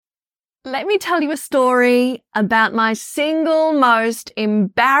Let me tell you a story about my single most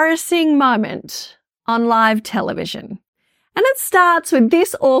embarrassing moment on live television. And it starts with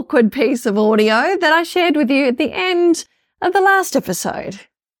this awkward piece of audio that I shared with you at the end of the last episode.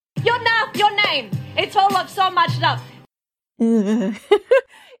 Your name. It's all of so much love.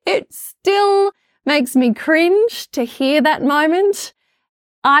 It still makes me cringe to hear that moment.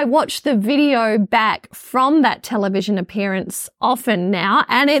 I watch the video back from that television appearance often now,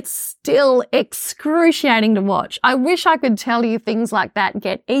 and it's still excruciating to watch. I wish I could tell you things like that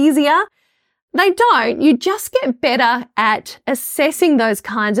get easier. They don't. You just get better at assessing those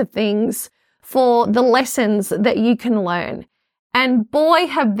kinds of things for the lessons that you can learn. And boy,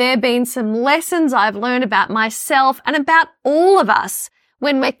 have there been some lessons I've learned about myself and about all of us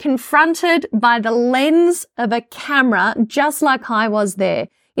when we're confronted by the lens of a camera, just like I was there.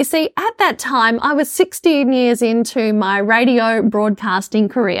 You see, at that time, I was 16 years into my radio broadcasting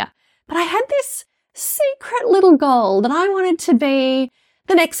career, but I had this secret little goal that I wanted to be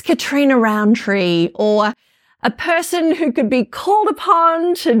the next Katrina Roundtree, or a person who could be called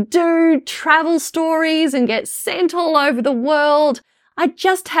upon to do travel stories and get sent all over the world. I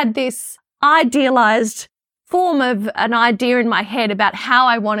just had this idealized form of an idea in my head about how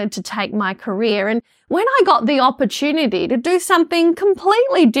I wanted to take my career. And when I got the opportunity to do something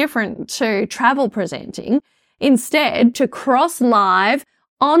completely different to travel presenting, instead to cross live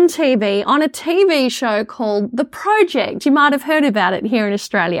on TV, on a TV show called The Project. You might have heard about it here in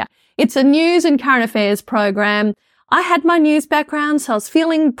Australia. It's a news and current affairs program. I had my news background, so I was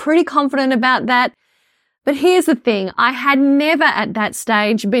feeling pretty confident about that. But here's the thing, I had never at that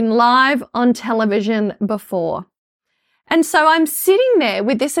stage been live on television before. And so I'm sitting there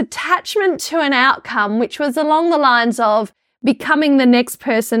with this attachment to an outcome, which was along the lines of becoming the next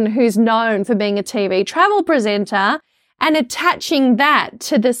person who's known for being a TV travel presenter, and attaching that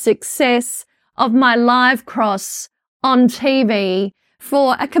to the success of my live cross on TV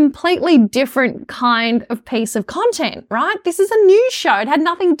for a completely different kind of piece of content, right? This is a news show. It had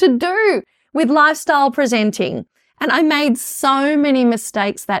nothing to do with lifestyle presenting. And I made so many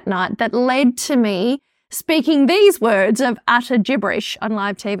mistakes that night that led to me speaking these words of utter gibberish on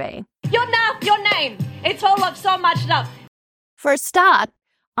live TV. Your name. It's all of so much love. For a start,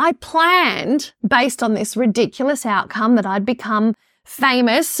 I planned, based on this ridiculous outcome, that I'd become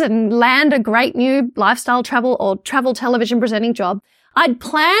famous and land a great new lifestyle travel or travel television presenting job. I'd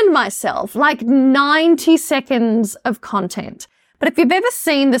planned myself like 90 seconds of content. But if you've ever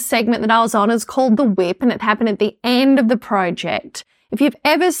seen the segment that I was on, it's called The Whip, and it happened at the end of the project. If you've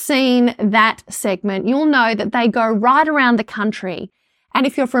ever seen that segment, you'll know that they go right around the country. And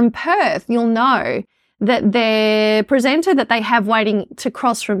if you're from Perth, you'll know that their presenter that they have waiting to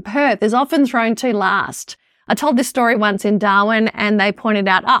cross from Perth is often thrown to last. I told this story once in Darwin, and they pointed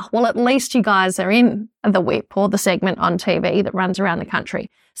out, well, at least you guys are in The Whip, or the segment on TV that runs around the country.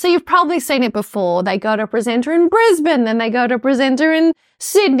 So you've probably seen it before. They go to a presenter in Brisbane, then they go to a presenter in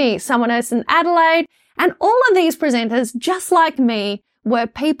Sydney, someone else in Adelaide. And all of these presenters, just like me, were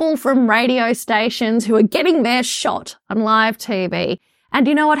people from radio stations who were getting their shot on live TV. And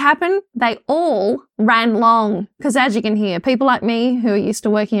you know what happened? They all ran long. Because as you can hear, people like me who are used to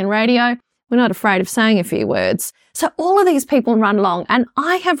working in radio, we're not afraid of saying a few words. So all of these people run long, and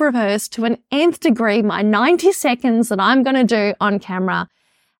I have rehearsed to an nth degree my 90 seconds that I'm going to do on camera.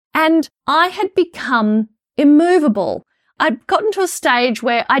 And I had become immovable. I'd gotten to a stage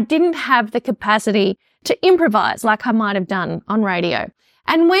where I didn't have the capacity to improvise like I might have done on radio.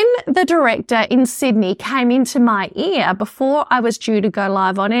 And when the director in Sydney came into my ear before I was due to go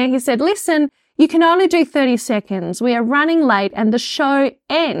live on air, he said, listen, you can only do 30 seconds. We are running late and the show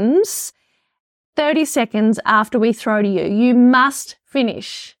ends 30 seconds after we throw to you. You must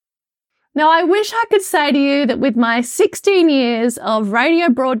finish. Now, I wish I could say to you that with my 16 years of radio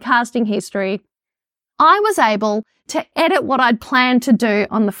broadcasting history, I was able to edit what I'd planned to do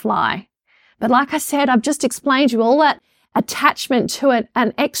on the fly. But like I said, I've just explained to you all that attachment to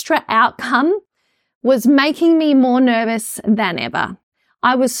an extra outcome was making me more nervous than ever.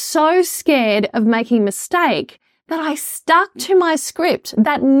 I was so scared of making a mistake that I stuck to my script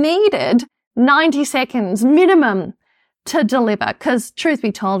that needed 90 seconds minimum to deliver, because truth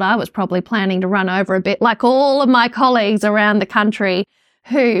be told, I was probably planning to run over a bit like all of my colleagues around the country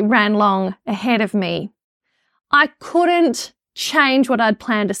who ran long ahead of me. I couldn't change what I'd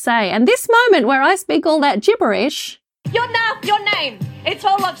planned to say. And this moment where I speak all that gibberish, your name, it's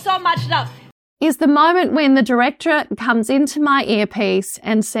all of so much love, is the moment when the director comes into my earpiece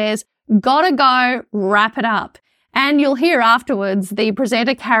and says, gotta go, wrap it up. And you'll hear afterwards the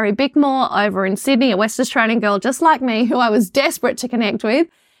presenter Carrie Bickmore over in Sydney, a West Australian girl just like me who I was desperate to connect with,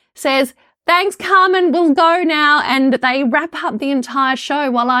 says, "Thanks, Carmen, we'll go now." And they wrap up the entire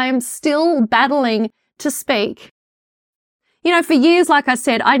show while I am still battling to speak. You know, for years, like I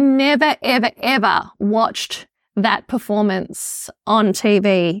said, I never, ever, ever watched that performance on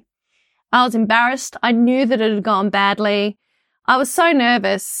TV. I was embarrassed. I knew that it had gone badly. I was so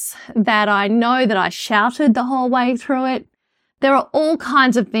nervous that I know that I shouted the whole way through it. There are all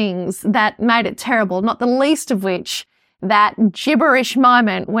kinds of things that made it terrible, not the least of which that gibberish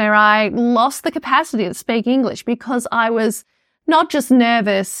moment where I lost the capacity to speak English because I was not just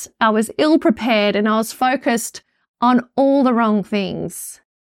nervous, I was ill-prepared and I was focused on all the wrong things.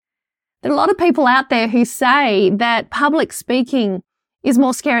 There are a lot of people out there who say that public speaking is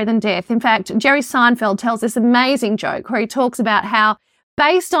more scary than death. In fact, Jerry Seinfeld tells this amazing joke where he talks about how,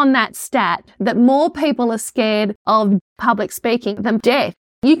 based on that stat, that more people are scared of public speaking than death.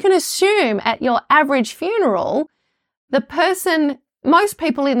 You can assume at your average funeral, most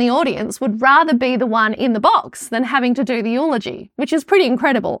people in the audience would rather be the one in the box than having to do the eulogy, which is pretty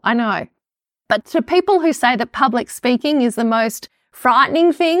incredible, I know. But to people who say that public speaking is the most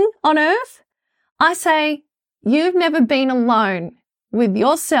frightening thing on earth, I say, you've never been alone with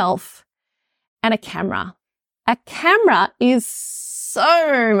yourself and a camera. A camera is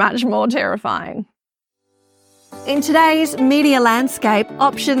so much more terrifying. In today's media landscape,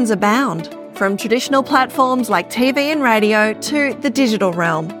 options abound, from traditional platforms like TV and radio to the digital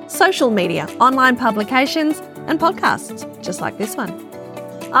realm, social media, online publications and podcasts, just like this one.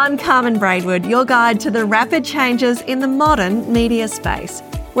 I'm Carmen Braidwood, your guide to the rapid changes in the modern media space.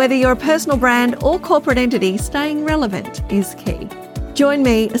 Whether you're a personal brand or corporate entity, staying relevant is key. Join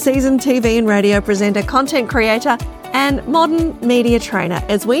me, a seasoned TV and radio presenter, content creator, and modern media trainer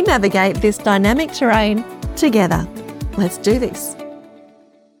as we navigate this dynamic terrain together. Let's do this.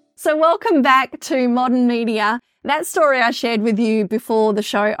 So welcome back to Modern Media. That story I shared with you before the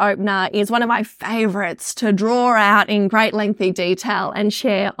show opener is one of my favourites to draw out in great lengthy detail and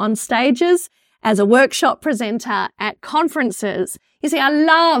share on stages as a workshop presenter at conferences. You see, I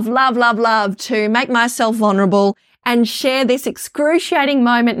love to make myself vulnerable and share this excruciating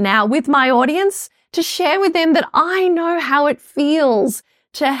moment now with my audience, to share with them that I know how it feels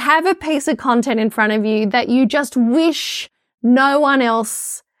to have a piece of content in front of you that you just wish no one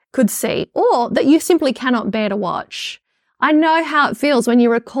else could see, or that you simply cannot bear to watch. I know how it feels when you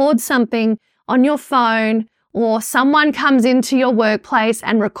record something on your phone or someone comes into your workplace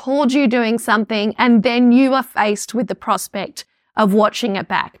and records you doing something and then you are faced with the prospect of watching it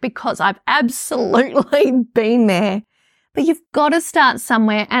back, because I've absolutely been there. But you've got to start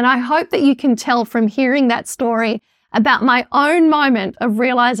somewhere, and I hope that you can tell from hearing that story about my own moment of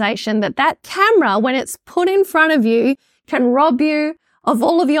realization that that camera, when it's put in front of you, can rob you of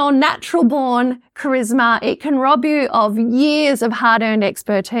all of your natural born charisma. It can rob you of years of hard-earned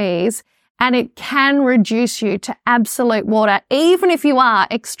expertise, and it can reduce you to absolute water, even if you are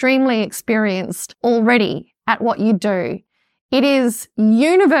extremely experienced already at what you do. It is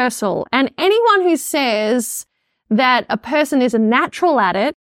universal, and anyone who says that a person is a natural at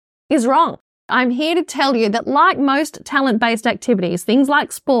it is wrong. I'm here to tell you that, like most talent-based activities, things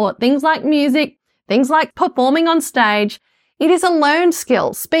like sport, things like music, things like performing on stage, it is a learned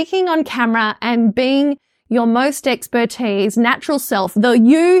skill. Speaking on camera and being your most expertise, natural self, the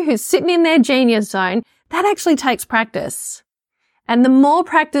you who's sitting in their genius zone, that actually takes practice. And the more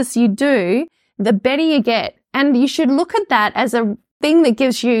practice you do, the better you get. And you should look at that as a thing that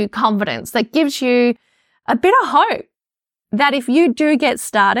gives you confidence, that gives you a bit of hope that if you do get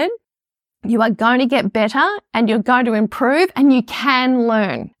started, you are going to get better and you're going to improve, and you can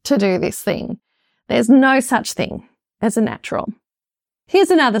learn to do this thing. There's no such thing as a natural. Here's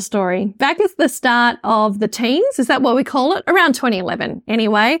another story. Back at the start of the teens, is that what we call it? Around 2011.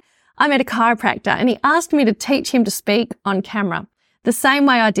 Anyway, I met a chiropractor and he asked me to teach him to speak on camera, the same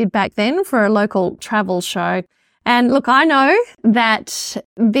way I did back then for a local travel show. And look, I know that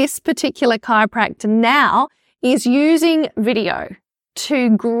this particular chiropractor now is using video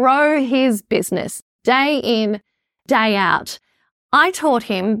to grow his business day in, day out. I taught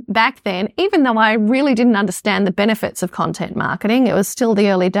him back then, even though I really didn't understand the benefits of content marketing, it was still the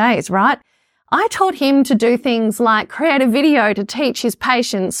early days, right? I taught him to do things like create a video to teach his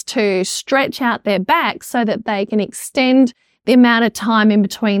patients to stretch out their back so that they can extend the amount of time in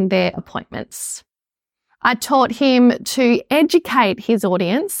between their appointments. I taught him to educate his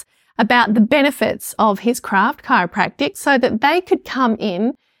audience about the benefits of his craft, chiropractic, so that they could come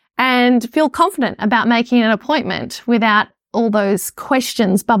in and feel confident about making an appointment without all those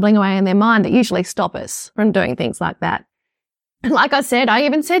questions bubbling away in their mind that usually stop us from doing things like that. And like I said, I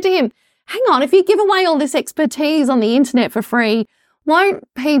even said to him, hang on, if you give away all this expertise on the internet for free, Won't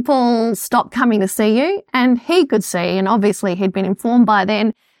people stop coming to see you? And he could see, and obviously he'd been informed by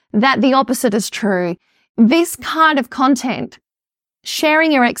then, that the opposite is true. This kind of content,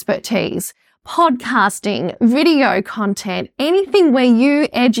 sharing your expertise, podcasting, video content, anything where you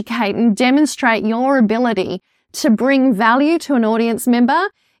educate and demonstrate your ability to bring value to an audience member,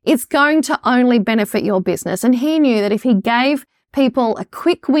 it's going to only benefit your business. And he knew that if he gave people a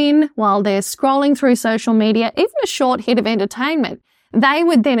quick win while they're scrolling through social media, even a short hit of entertainment, they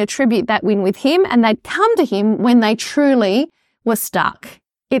would then attribute that win with him and they'd come to him when they truly were stuck.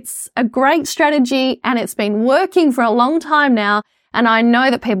 It's a great strategy and it's been working for a long time now. And I know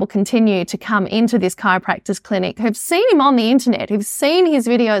that people continue to come into this chiropractor's clinic who've seen him on the internet, who've seen his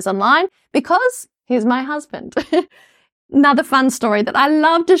videos online because he's my husband. Another fun story that I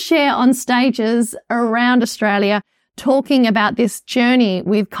love to share on stages around Australia, talking about this journey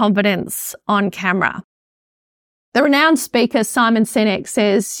with confidence on camera. The renowned speaker Simon Sinek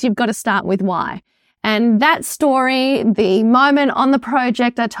says you've got to start with why. And that story, the moment on the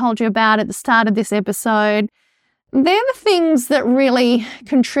project I told you about at the start of this episode, they're the things that really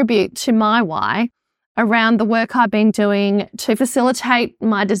contribute to my why around the work I've been doing to facilitate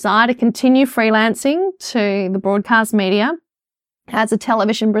my desire to continue freelancing to the broadcast media as a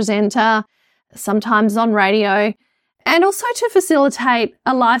television presenter, sometimes on radio, and also to facilitate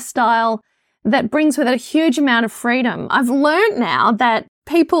a lifestyle that brings with it a huge amount of freedom. I've learned now that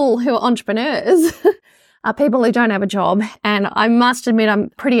people who are entrepreneurs are people who don't have a job, and I must admit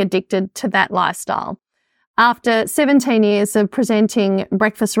I'm pretty addicted to that lifestyle. After 17 years of presenting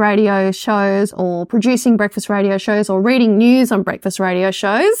breakfast radio shows or producing breakfast radio shows or reading news on breakfast radio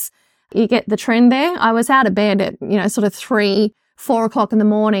shows, you get the trend there. I was out of bed at, sort of 3, 4 o'clock in the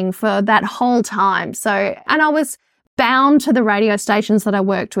morning for that whole time. And I was bound to the radio stations that I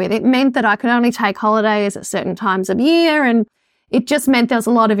worked with. It meant that I could only take holidays at certain times of year, and it just meant there was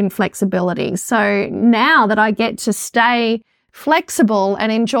a lot of inflexibility. So now that I get to stay flexible and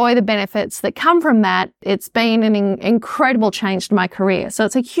enjoy the benefits that come from that, it's been an incredible change to my career. So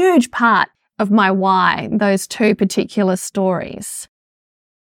it's a huge part of my why, those two particular stories.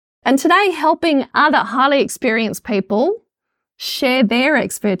 And today, helping other highly experienced people share their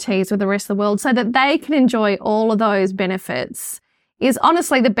expertise with the rest of the world so that they can enjoy all of those benefits is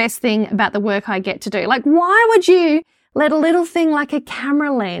honestly the best thing about the work I get to do. Like, why would you let a little thing like a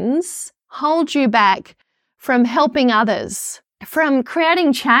camera lens hold you back from helping others, from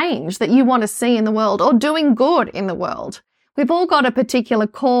creating change that you want to see in the world or doing good in the world? We've all got a particular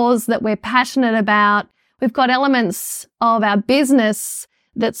cause that we're passionate about. We've got elements of our business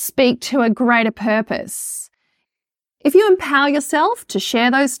that speak to a greater purpose. If you empower yourself to share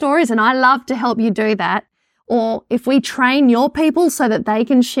those stories, and I love to help you do that, or if we train your people so that they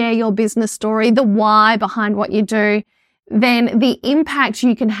can share your business story, the why behind what you do, then the impact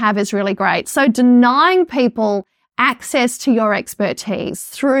you can have is really great. So denying people access to your expertise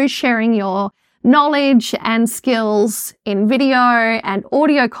through sharing your knowledge and skills in video and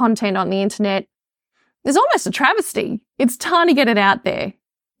audio content on the internet is almost a travesty. It's time to get it out there.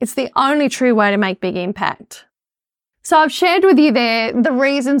 It's the only true way to make big impact. So I've shared with you there the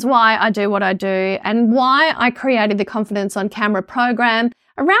reasons why I do what I do and why I created the Confidence on Camera program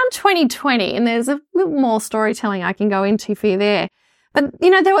around 2020. And there's a little more storytelling I can go into for you there. But,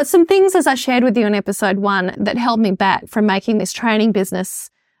 there were some things, as I shared with you in episode 1, that held me back from making this training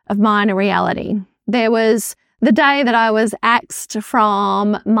business of mine a reality. There was the day that I was axed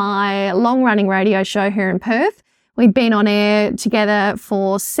from my long-running radio show here in Perth. We'd been on air together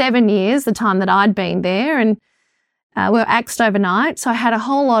for 7 years, the time that I'd been there, and we were axed overnight. So I had a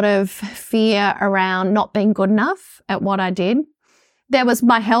whole lot of fear around not being good enough at what I did. There was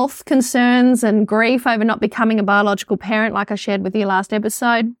my health concerns and grief over not becoming a biological parent, like I shared with you last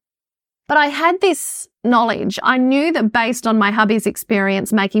episode. But I had this knowledge. I knew that based on my hubby's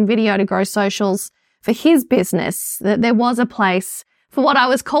experience making video to grow socials for his business, that there was a place for what I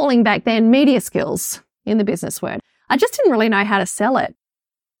was calling back then media skills in the business word. I just didn't really know how to sell it.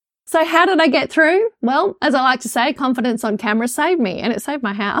 So how did I get through? Well, as I like to say, confidence on camera saved me, and it saved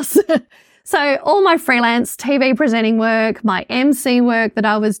my house. So all my freelance TV presenting work, my MC work that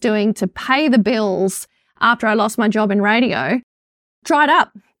I was doing to pay the bills after I lost my job in radio dried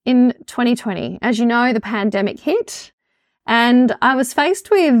up in 2020. As you know, the pandemic hit and I was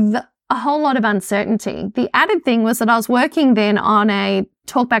faced with a whole lot of uncertainty. The added thing was that I was working then on a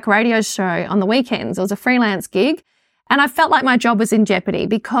talkback radio show on the weekends. It was a freelance gig. And I felt like my job was in jeopardy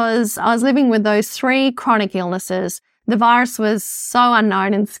because I was living with those 3 chronic illnesses. The virus was so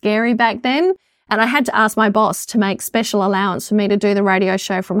unknown and scary back then. And I had to ask my boss to make special allowance for me to do the radio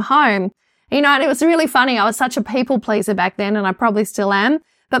show from home. And it was really funny. I was such a people pleaser back then, and I probably still am.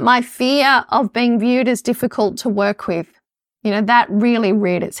 But my fear of being viewed as difficult to work with, that really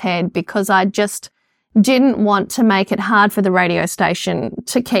reared its head because I just didn't want to make it hard for the radio station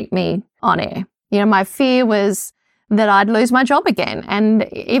to keep me on air. My fear was that I'd lose my job again.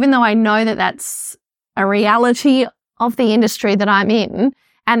 And even though I know that that's a reality of the industry that I'm in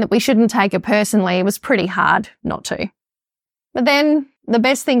and that we shouldn't take it personally, it was pretty hard not to. But then the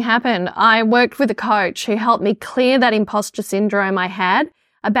best thing happened. I worked with a coach who helped me clear that imposter syndrome I had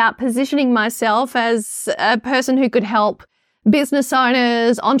about positioning myself as a person who could help business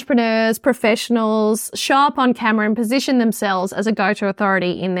owners, entrepreneurs, professionals show up on camera and position themselves as a go-to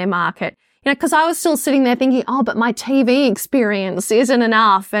authority in their market. Because I was still sitting there thinking, but my TV experience isn't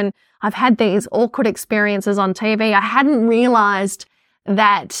enough. And I've had these awkward experiences on TV. I hadn't realized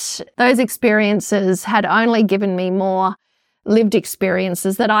that those experiences had only given me more lived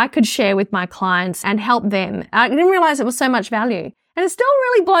experiences that I could share with my clients and help them. I didn't realize it was so much value. And it still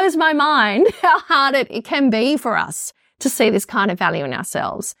really blows my mind how hard it can be for us to see this kind of value in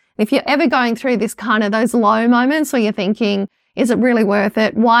ourselves. If you're ever going through those low moments where you're thinking, is it really worth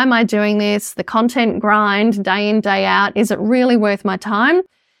it? Why am I doing this? The content grind day in, day out. Is it really worth my time?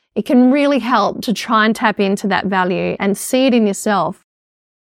 It can really help to try and tap into that value and see it in yourself.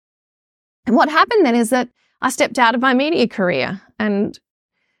 And what happened then is that I stepped out of my media career and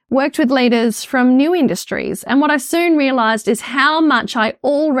worked with leaders from new industries. And what I soon realized is how much I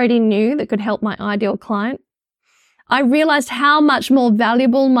already knew that could help my ideal client. I realized how much more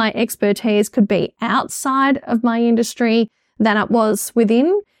valuable my expertise could be outside of my industry than it was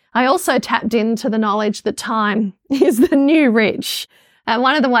within. I also tapped into the knowledge that time is the new rich.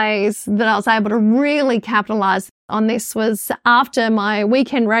 One of the ways that I was able to really capitalize on this was after my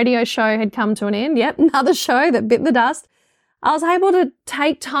weekend radio show had come to an end. Yep, another show that bit the dust. I was able to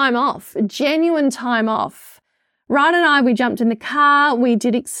take time off, genuine time off. Ryan and I, we jumped in the car. We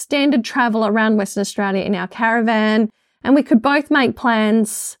did extended travel around Western Australia in our caravan, and we could both make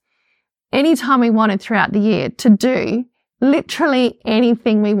plans anytime we wanted throughout the year to do literally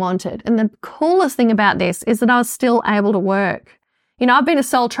anything we wanted. And the coolest thing about this is that I was still able to work. I've been a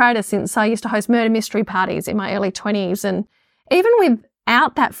sole trader since I used to host murder mystery parties in my early 20s. And even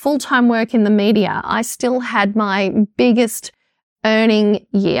without that full-time work in the media, I still had my biggest earning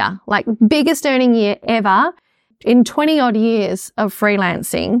year ever in 20 odd years of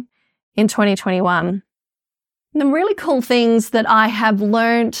freelancing in 2021. The really cool things that I have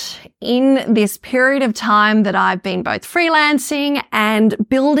learnt in this period of time that I've been both freelancing and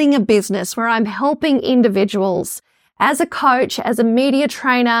building a business where I'm helping individuals as a coach, as a media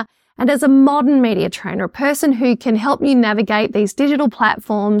trainer, and as a modern media trainer, a person who can help you navigate these digital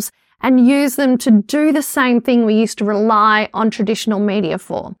platforms and use them to do the same thing we used to rely on traditional media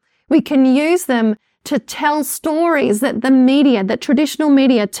for. We can use them to tell stories that traditional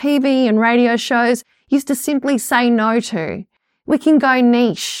media, TV and radio shows used to simply say no to. We can go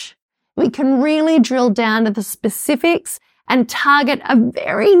niche. We can really drill down to the specifics and target a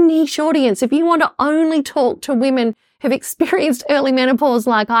very niche audience. If you want to only talk to women who've experienced early menopause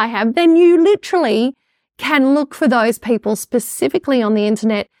like I have, then you literally can look for those people specifically on the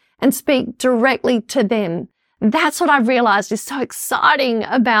internet and speak directly to them. That's what I've realized is so exciting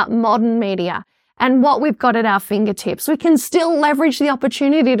about modern media and what we've got at our fingertips. We can still leverage the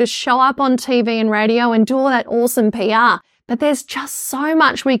opportunity to show up on TV and radio and do all that awesome PR. But there's just so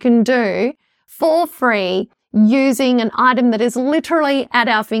much we can do for free using an item that is literally at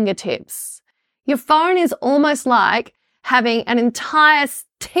our fingertips. Your phone is almost like having an entire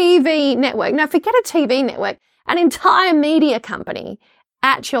TV network. Now, forget a TV network, an entire media company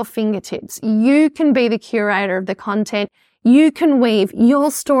at your fingertips. You can be the curator of the content. You can weave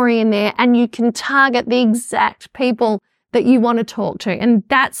your story in there and you can target the exact people that you want to talk to. And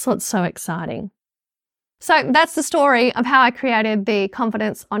that's what's so exciting. So that's the story of how I created the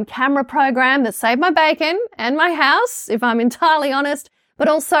Confidence on Camera program that saved my bacon and my house, if I'm entirely honest, but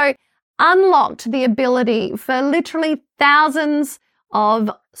also unlocked the ability for literally thousands of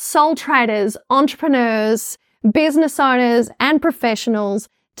sole traders, entrepreneurs, business owners, and professionals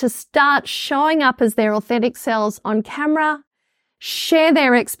to start showing up as their authentic selves on camera, share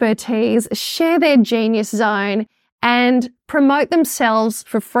their expertise, share their genius zone, and promote themselves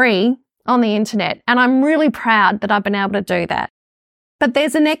for free on the internet. And I'm really proud that I've been able to do that. But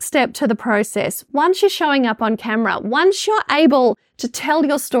there's a next step to the process. Once you're showing up on camera, once you're able to tell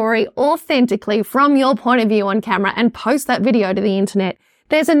your story authentically from your point of view on camera and post that video to the internet,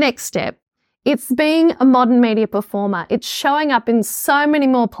 there's a next step. It's being a modern media performer. It's showing up in so many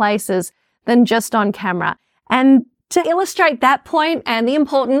more places than just on camera. And To illustrate that point and the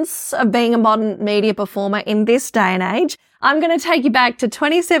importance of being a modern media performer in this day and age, I'm going to take you back to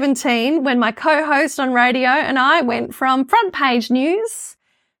 2017 when my co-host on radio and I went from front page news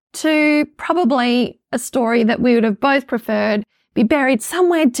to probably a story that we would have both preferred be buried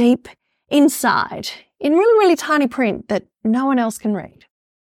somewhere deep inside in really, really tiny print that no one else can read.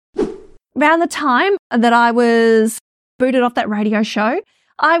 Around the time that I was booted off that radio show,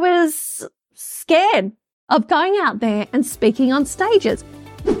 I was scared of going out there and speaking on stages.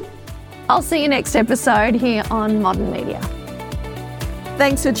 I'll see you next episode here on Modern Media.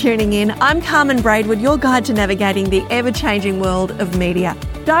 Thanks for tuning in. I'm Carmen Braidwood, your guide to navigating the ever-changing world of media.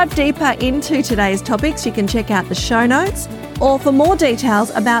 Dive deeper into today's topics. You can check out the show notes, or for more details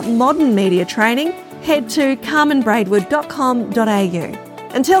about modern media training, head to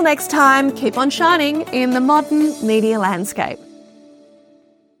carmenbraidwood.com.au. Until next time, keep on shining in the modern media landscape.